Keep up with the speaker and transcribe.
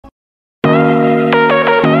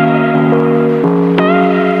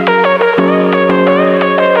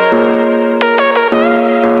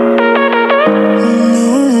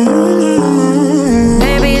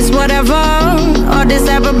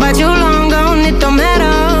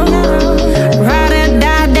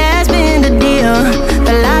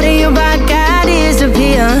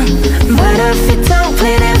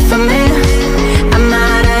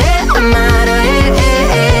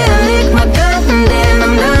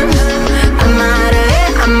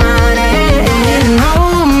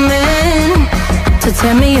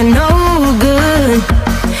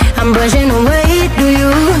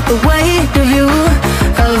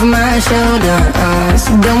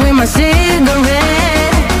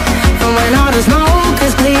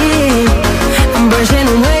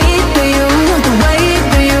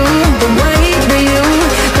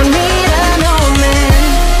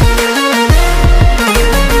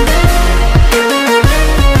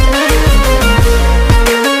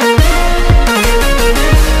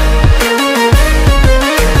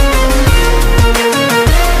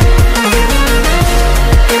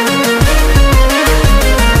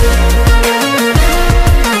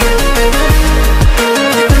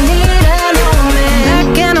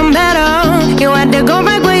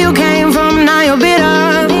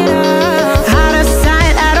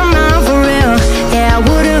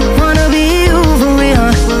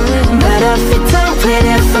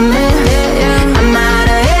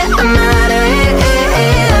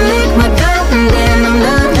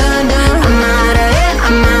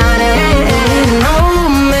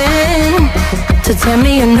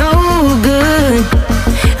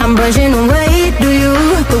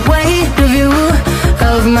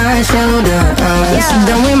my shoulders.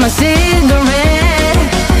 Done with my cigarette,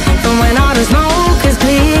 and when all the smoke is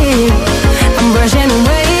clear, I'm brushing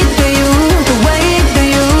away to you, the way to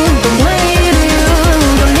you, the way to you.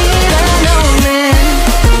 Don't need a no man.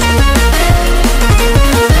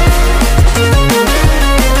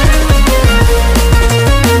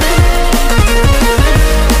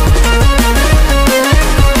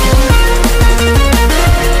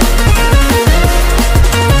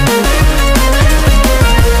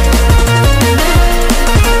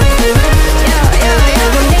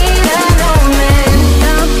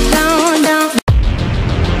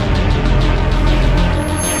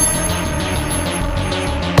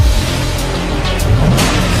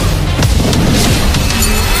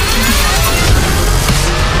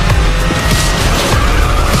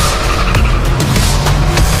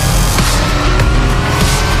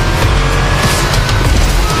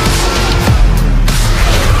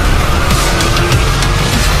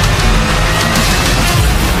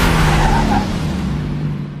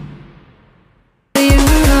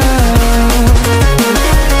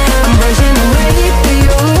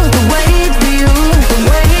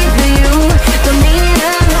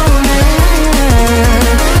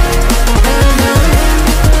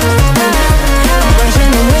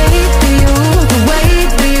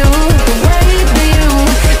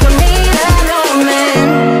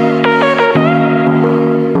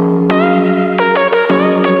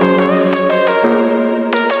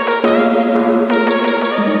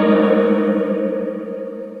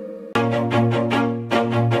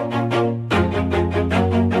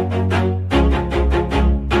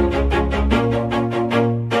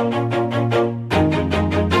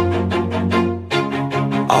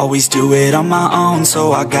 Always do it on my own,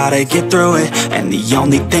 so I gotta get through it. And the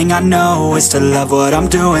only thing I know is to love what I'm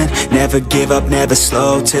doing. Never give up, never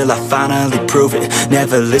slow, till I finally prove it.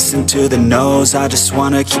 Never listen to the no's, I just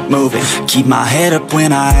wanna keep moving. Keep my head up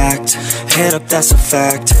when I act, head up, that's a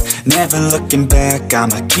fact. Never looking back,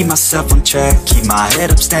 I'ma keep myself on track. Keep my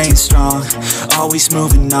head up, staying strong, always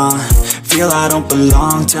moving on. Feel I don't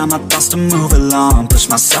belong, tell my thoughts to move along. Push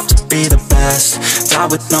myself to be the best, die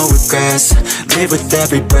with no regrets. Live with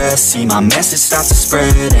every breath, see my message start to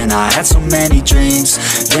spread. And I had so many dreams,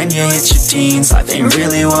 then you hit your teens. Life ain't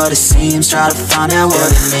really what it seems, try to find out what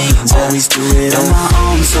it means. Always do it on my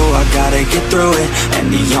own, so I gotta get through it. And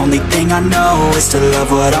the only thing I know is to love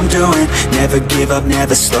what I'm doing. Never give up,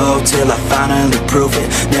 never slow, till I finally prove it.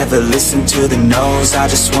 Never listen to the no's, I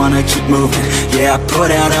just wanna keep moving. Yeah, I put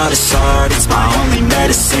out all this art, it's my only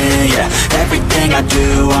medicine. Yeah, everything I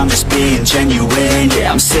do, I'm just being genuine.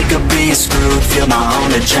 Yeah, I'm sick of being screwed, feel my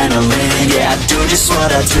own adrenaline. Yeah, I do just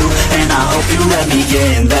what I do, and I hope you let me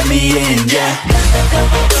in, yeah.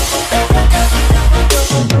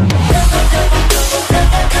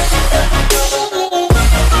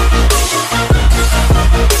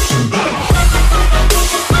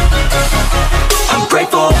 I'm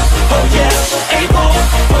grateful, oh yeah, able,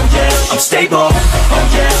 oh yeah, I'm stable, oh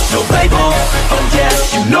yeah, no label, oh yeah,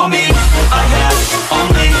 you know me, I have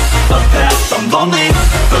only a path, I'm lonely,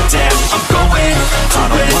 but damn, I'm going to win. I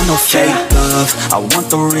don't want no fake love, I want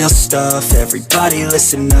the real stuff. Everybody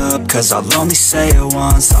listen up, cause I'll only say it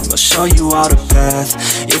once. I'm gonna show you all the path,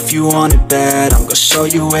 if you want it bad. I'm gonna show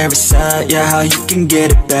you where it's at, yeah, how you can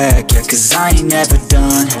get it back. Yeah, cause I ain't never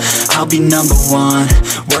done, I'll be number one.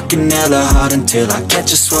 Working hella hard until I get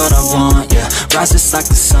just what I want, yeah. Rises like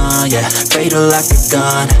the sun, yeah, fatal like a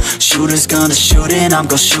gun. Shooter's gonna shoot and I'm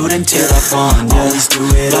gonna shoot until I fall, yeah. Always do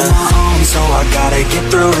it on my own, so I gotta get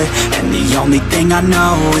through it. And the only thing I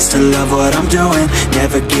know is to love what I'm doing.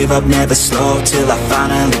 Never give up, never slow, till I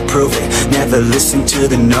finally prove it. Never listen to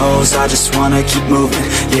the no's, I just wanna keep moving.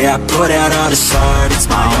 Yeah, I put out all this art, it's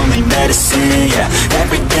my only medicine. Yeah,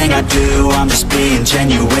 everything I do, I'm just being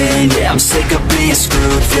genuine. Yeah, I'm sick of being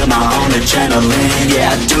screwed, feel my own adrenaline.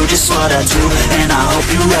 Yeah, I do just what I do, and I hope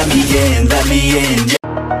you let me in, yeah.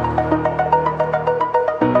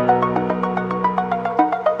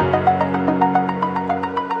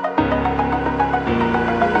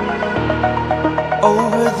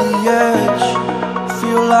 Over the edge,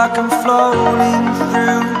 feel like I'm floating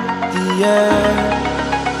through the air.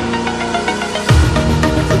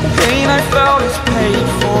 The pain I felt is paid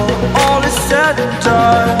for, all is said and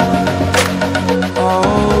done.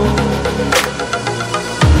 Oh,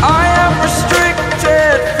 I am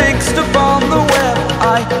restricted, fixed upon the web.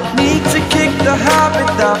 I need to kick the habit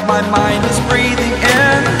that my mind is breathing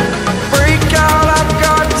in. Break out, I've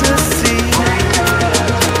got to see.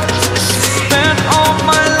 Spent all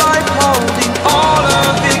my life holding all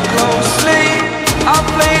of it closely. I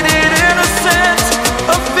played it innocent,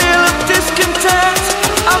 a feel of discontent.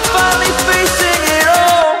 I'm finally facing it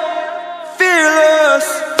all.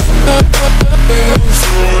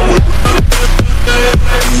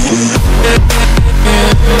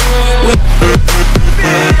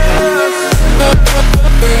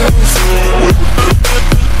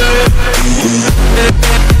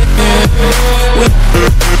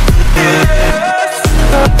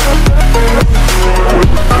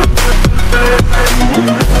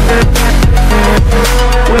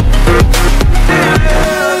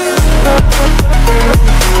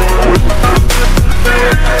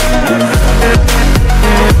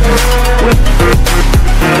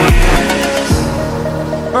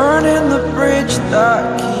 Burning the bridge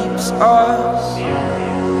that keeps us.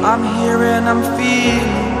 I'm here and I'm feeling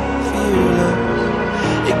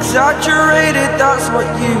fearless. Exaggerated, that's what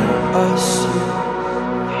you assume.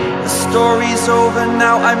 The story's over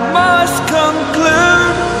now, I must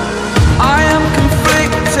conclude. I am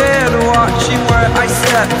conflicted, watching where I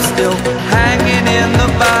step still, hanging in the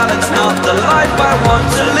balance. Not the life I want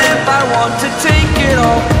to live, I want to take it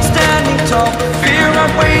all. Standing tall, fear I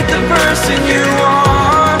weighed the person you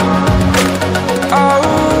are.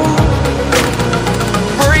 Oh,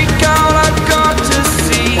 break out, I've got to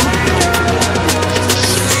see.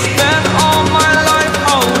 Spent all my life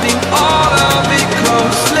holding all of it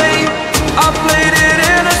closely. I played it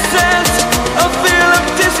in a sense, a feel of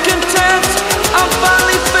discontent. I'm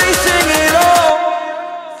finally facing it all,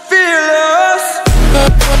 fearless.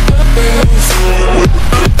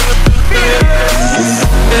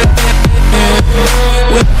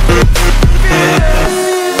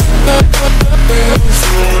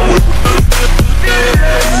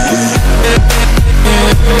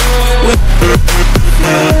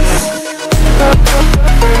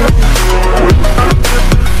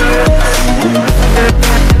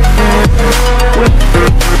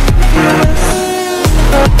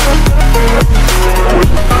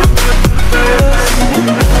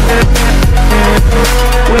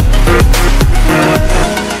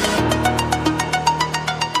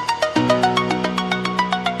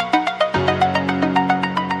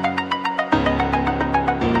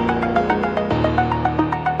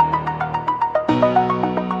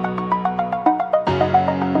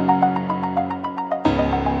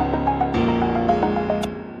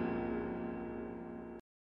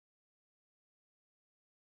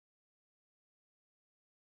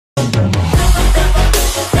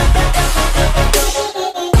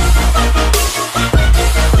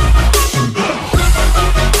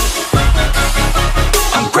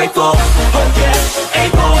 Grateful, oh yeah,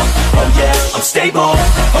 able, oh yeah, I'm stable,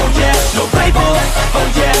 oh yeah, no label, oh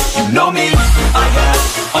yeah, you know me, I have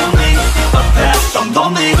only a path, I'm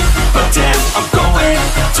lonely, but damn, I'm going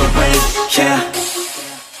to win, yeah.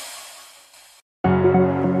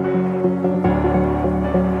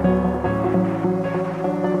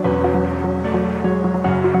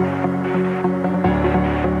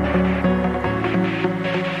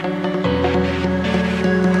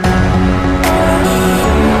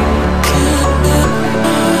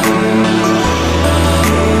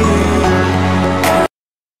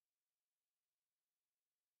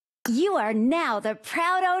 You are now the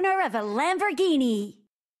proud owner of a Lamborghini.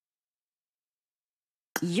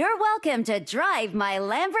 You're welcome to drive my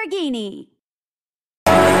Lamborghini.